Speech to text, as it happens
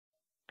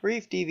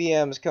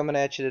ReefDVMs coming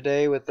at you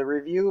today with the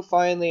review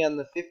finally on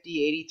the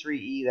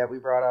 5083E that we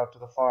brought out to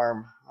the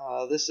farm.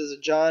 This is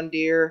a John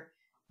Deere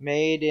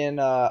made in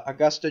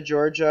Augusta,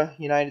 Georgia,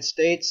 United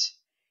States.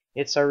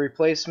 It's our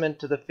replacement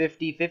to the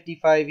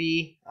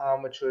 5055E,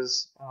 which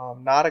was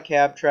not a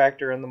cab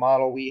tractor in the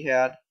model we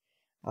had.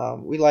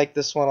 We like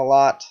this one a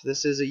lot.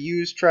 This is a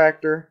used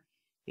tractor.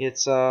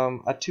 It's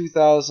a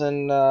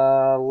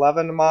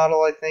 2011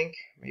 model, I think,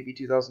 maybe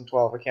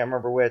 2012. I can't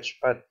remember which,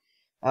 but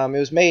it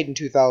was made in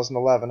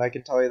 2011, I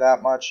can tell you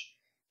that much.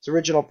 Its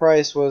original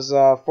price was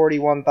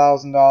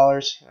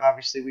 $41,000.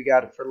 Obviously, we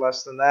got it for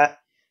less than that.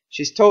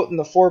 She's toting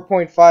the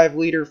 4.5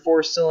 liter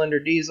 4-cylinder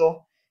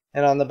diesel,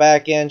 and on the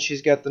back end,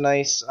 she's got the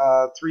nice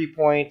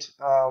 3-point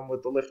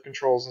with the lift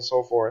controls and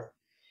so forth.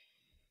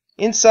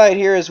 Inside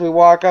here, as we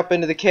walk up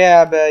into the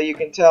cab, you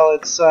can tell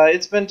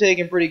it's been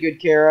taken pretty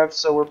good care of,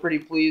 so we're pretty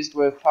pleased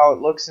with how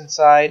it looks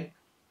inside.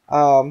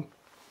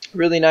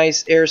 Really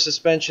nice air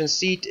suspension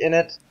seat in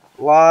it.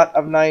 A lot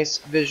of nice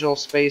visual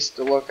space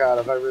to look out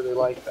of. I really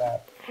like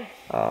that.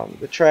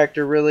 The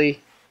tractor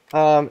really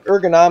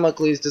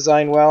ergonomically is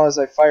designed well. As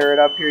I fire it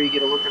up here, you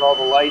get a look at all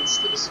the lights,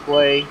 the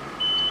display.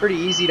 It's pretty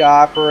easy to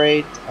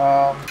operate.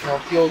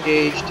 Fuel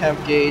gauge, temp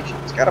gauge.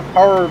 It's got a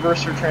power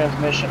reverser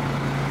transmission.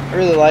 I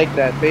really like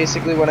that.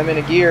 Basically, when I'm in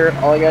a gear,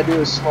 all I gotta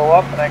do is slow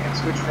up, and I can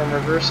switch from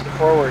reverse to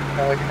forward,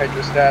 kind of like I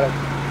just added.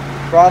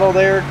 Throttle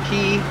there,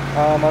 key.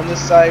 On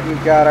this side,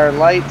 we've got our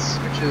lights,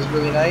 which is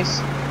really nice.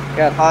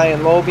 Got high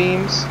and low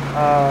beams,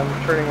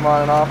 turning them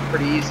on and off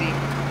pretty easy.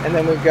 And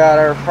then we've got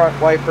our front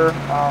wiper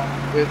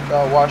with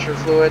washer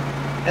fluid.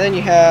 And then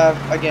you have,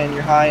 again,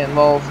 your high and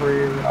low for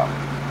your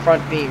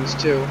front beams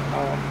too.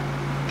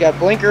 Got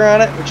blinker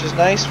on it, which is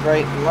nice,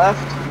 right and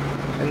left.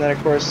 And then,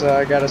 of course,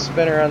 I got a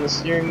spinner on the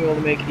steering wheel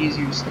to make it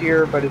easier to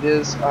steer, but it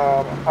is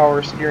a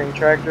power steering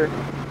tractor,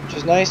 which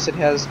is nice. It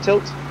has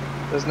tilt,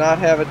 does not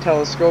have a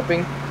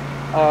telescoping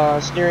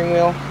steering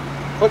wheel.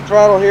 Foot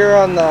throttle here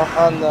on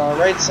the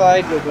right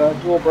side with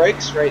dual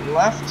brakes, right and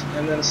left,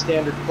 and then a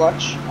standard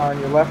clutch on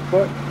your left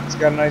foot. It's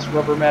got a nice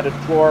rubber matted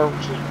floor,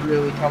 which is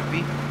really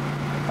comfy.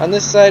 On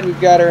this side,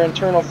 we've got our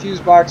internal fuse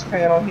box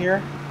panel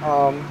here.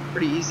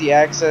 Pretty easy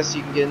access.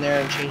 You can get in there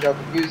and change out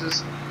the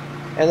fuses.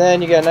 And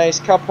then you got a nice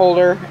cup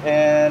holder,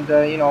 and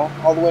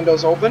all the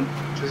windows open,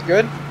 which is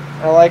good.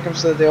 And I like them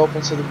so that they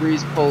open so the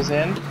breeze pulls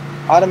in.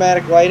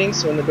 Automatic lighting,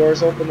 so when the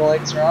doors open, the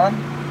lights are on.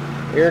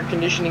 Air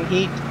conditioning,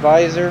 heat,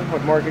 visor,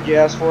 what more could you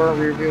ask for?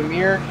 Rear view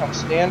mirror, comes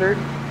standard.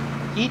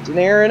 Heat and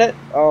air in it,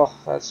 oh,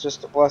 that's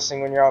just a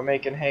blessing when you're out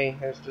making hay.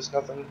 There's just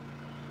nothing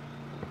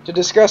to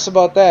discuss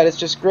about that. It's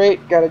just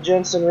great. Got a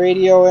Jensen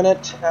radio in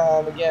it.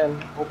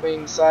 Again,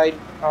 opening side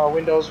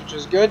windows, which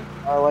is good.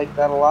 I like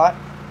that a lot.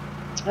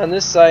 On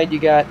this side, you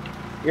got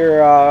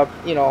your,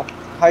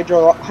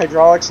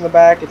 hydraulics in the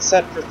back. It's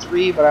set for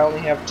 3, but I only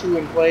have 2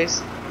 in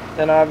place.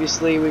 Then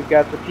obviously we've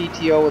got the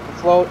PTO with the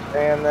float,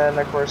 and then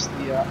of course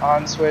the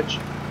on switch.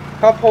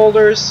 Cup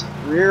holders,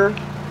 rear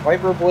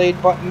wiper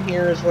blade button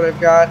here is what I've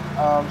got.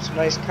 Some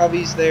nice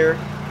cubbies there,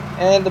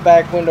 and the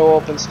back window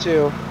opens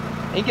too.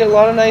 And you get a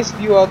lot of nice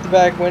view out the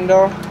back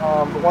window.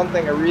 But one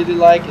thing I really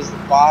like is the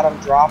bottom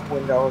drop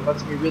window. It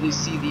lets me really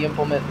see the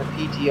implement in the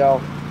PTO.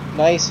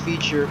 Nice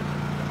feature.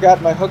 I've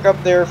got my hook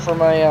up there for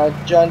my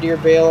John Deere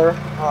baler,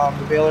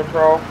 the Baler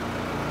Pro.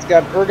 It's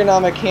got an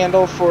ergonomic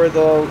handle for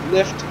the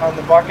lift on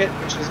the bucket,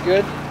 which is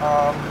good.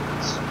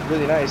 It's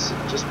really nice.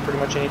 Just pretty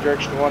much any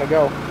direction you want to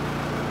go.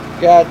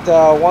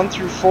 Got 1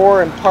 through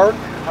 4 in park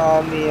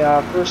on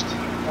the first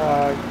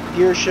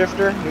gear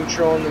shifter,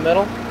 neutral in the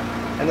middle.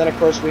 And then, of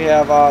course, we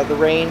have the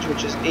range,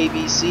 which is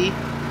ABC,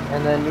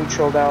 and then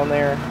neutral down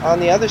there. On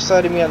the other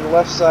side of me, on the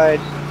left side,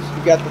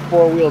 we've got the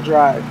 4-wheel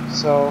drive.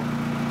 So,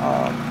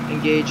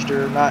 engaged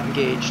or not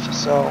engaged.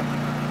 So,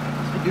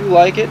 I do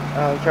like it.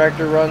 The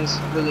tractor runs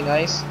really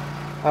nice.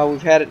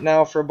 We've had it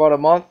now for about a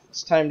month.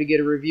 It's time to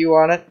get a review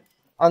on it.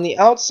 On the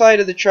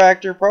outside of the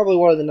tractor, probably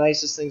one of the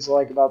nicest things I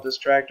like about this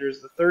tractor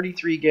is the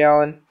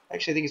 33-gallon,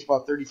 actually I think it's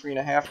about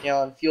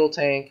 33.5-gallon fuel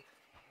tank.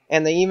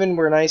 And they even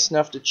were nice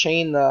enough to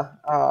chain the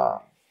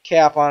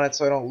cap on it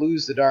so I don't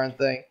lose the darn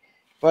thing.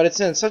 But it's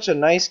in such a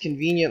nice,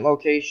 convenient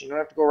location. You don't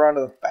have to go around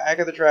to the back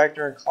of the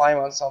tractor and climb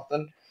on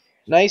something.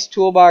 Nice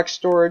toolbox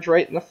storage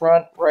right in the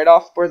front, right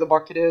off where the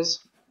bucket is.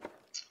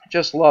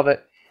 Just love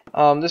it.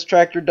 This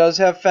tractor does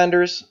have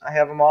fenders. I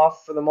have them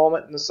off for the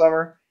moment in the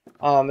summer.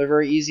 They're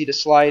very easy to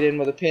slide in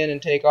with a pin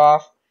and take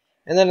off.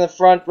 And then in the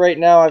front right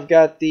now I've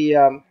got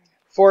the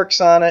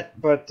forks on it,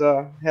 but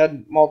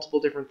had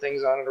multiple different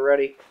things on it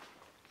already.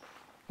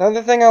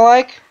 Another thing I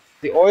like,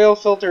 the oil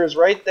filter is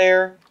right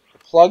there.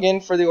 Plug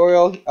in for the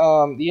oil,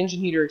 the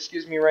engine heater,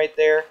 excuse me, right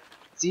there.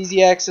 It's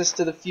easy access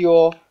to the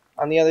fuel.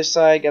 On the other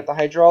side, got the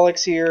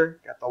hydraulics here,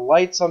 got the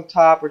lights on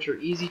top, which are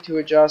easy to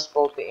adjust,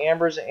 both the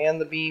ambers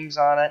and the beams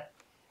on it.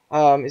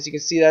 As you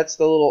can see, that's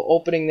the little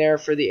opening there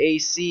for the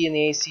AC and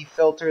the AC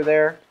filter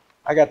there.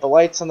 I got the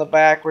lights on the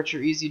back, which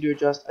are easy to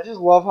adjust. I just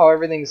love how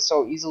everything is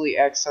so easily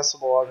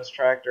accessible on this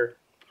tractor.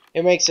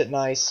 It makes it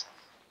nice.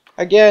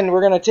 Again, we're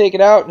going to take it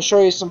out and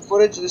show you some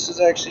footage. This is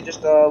actually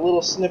just a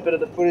little snippet of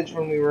the footage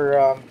when we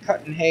were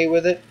cutting hay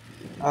with it.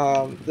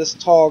 This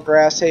tall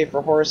grass hay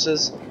for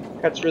horses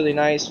cuts really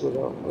nice with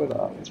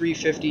a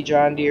 350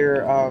 John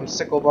Deere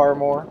sickle bar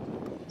mower.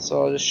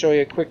 So I'll just show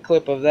you a quick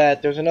clip of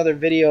that. There's another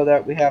video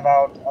that we have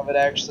out of it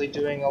actually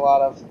doing a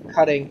lot of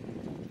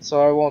cutting,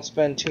 so I won't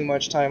spend too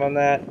much time on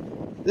that.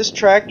 This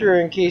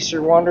tractor, in case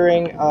you're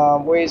wondering,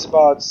 weighs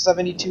about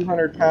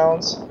 7,200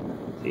 pounds.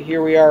 So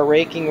here we are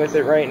raking with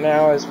it right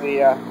now as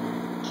we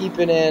keep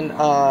it in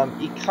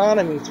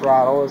economy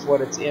throttle is what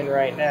it's in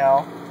right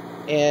now.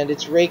 And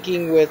it's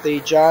raking with a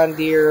John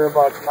Deere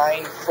about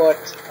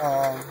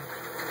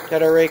 9-foot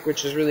gutter rake,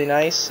 which is really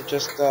nice. It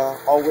just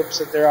all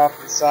whips it there off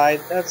to the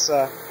side. That's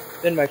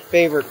been my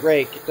favorite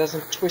rake. It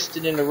doesn't twist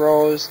it into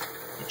rows.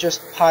 It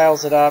just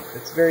piles it up.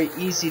 It's very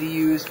easy to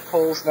use,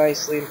 pulls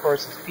nicely, and of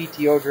course it's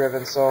PTO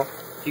driven, so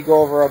if you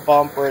go over a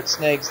bump where it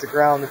snags the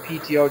ground, the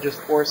PTO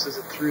just forces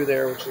it through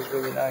there, which is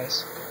really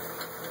nice.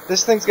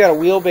 This thing's got a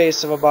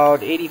wheelbase of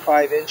about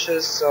 85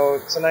 inches, so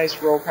it's a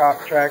nice row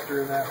crop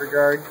tractor in that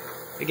regard.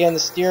 Again, the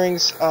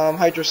steering's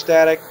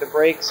hydrostatic, the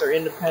brakes are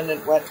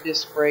independent wet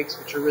disc brakes,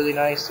 which are really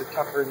nice. They're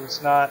tougher than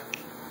snot.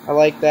 I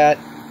like that.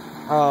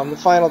 The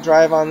final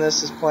drive on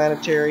this is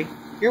planetary.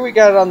 Here we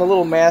got it on the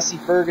little Massey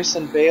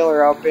Ferguson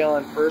baler out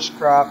baling first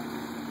crop.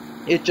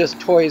 It just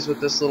toys with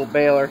this little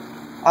baler.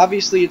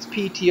 Obviously its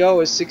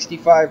PTO is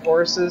 65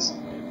 horses.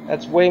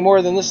 That's way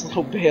more than this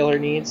little baler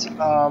needs.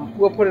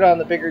 We'll put it on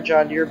the bigger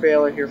John Deere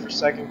baler here for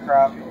second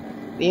crop.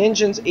 The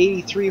engine's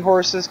 83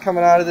 horses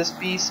coming out of this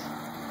beast.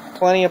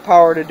 Plenty of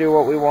power to do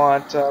what we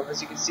want.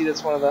 As you can see,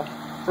 that's one of the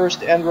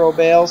first end row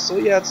bales. So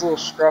yeah, it's a little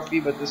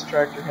scruffy, but this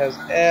tractor has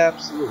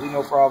absolutely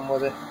no problem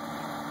with it.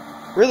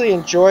 Really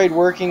enjoyed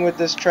working with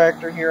this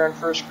tractor here on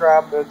first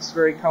crop. It's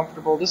very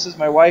comfortable. This is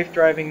my wife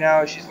driving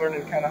now. She's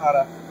learning kind of how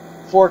to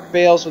fork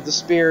bales with the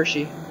spear.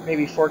 She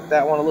maybe forked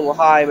that one a little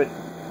high, but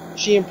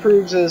she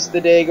improves as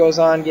the day goes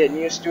on, getting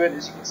used to it.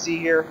 As you can see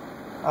here,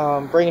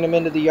 bringing them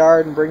into the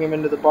yard and bringing them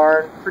into the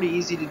barn. Pretty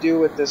easy to do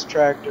with this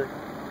tractor.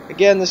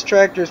 Again, this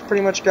tractor's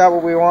pretty much got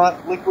what we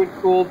want.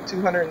 Liquid-cooled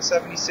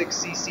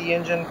 276cc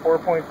engine,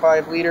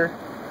 4.5 liter.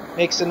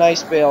 Makes a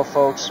nice bale,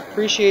 folks.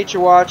 Appreciate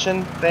you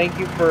watching. Thank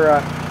you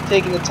for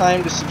taking the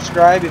time to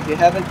subscribe. If you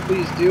haven't,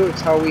 please do.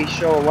 It's how we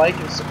show like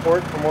and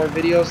support for more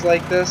videos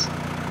like this.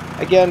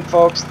 Again,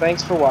 folks,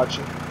 thanks for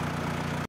watching.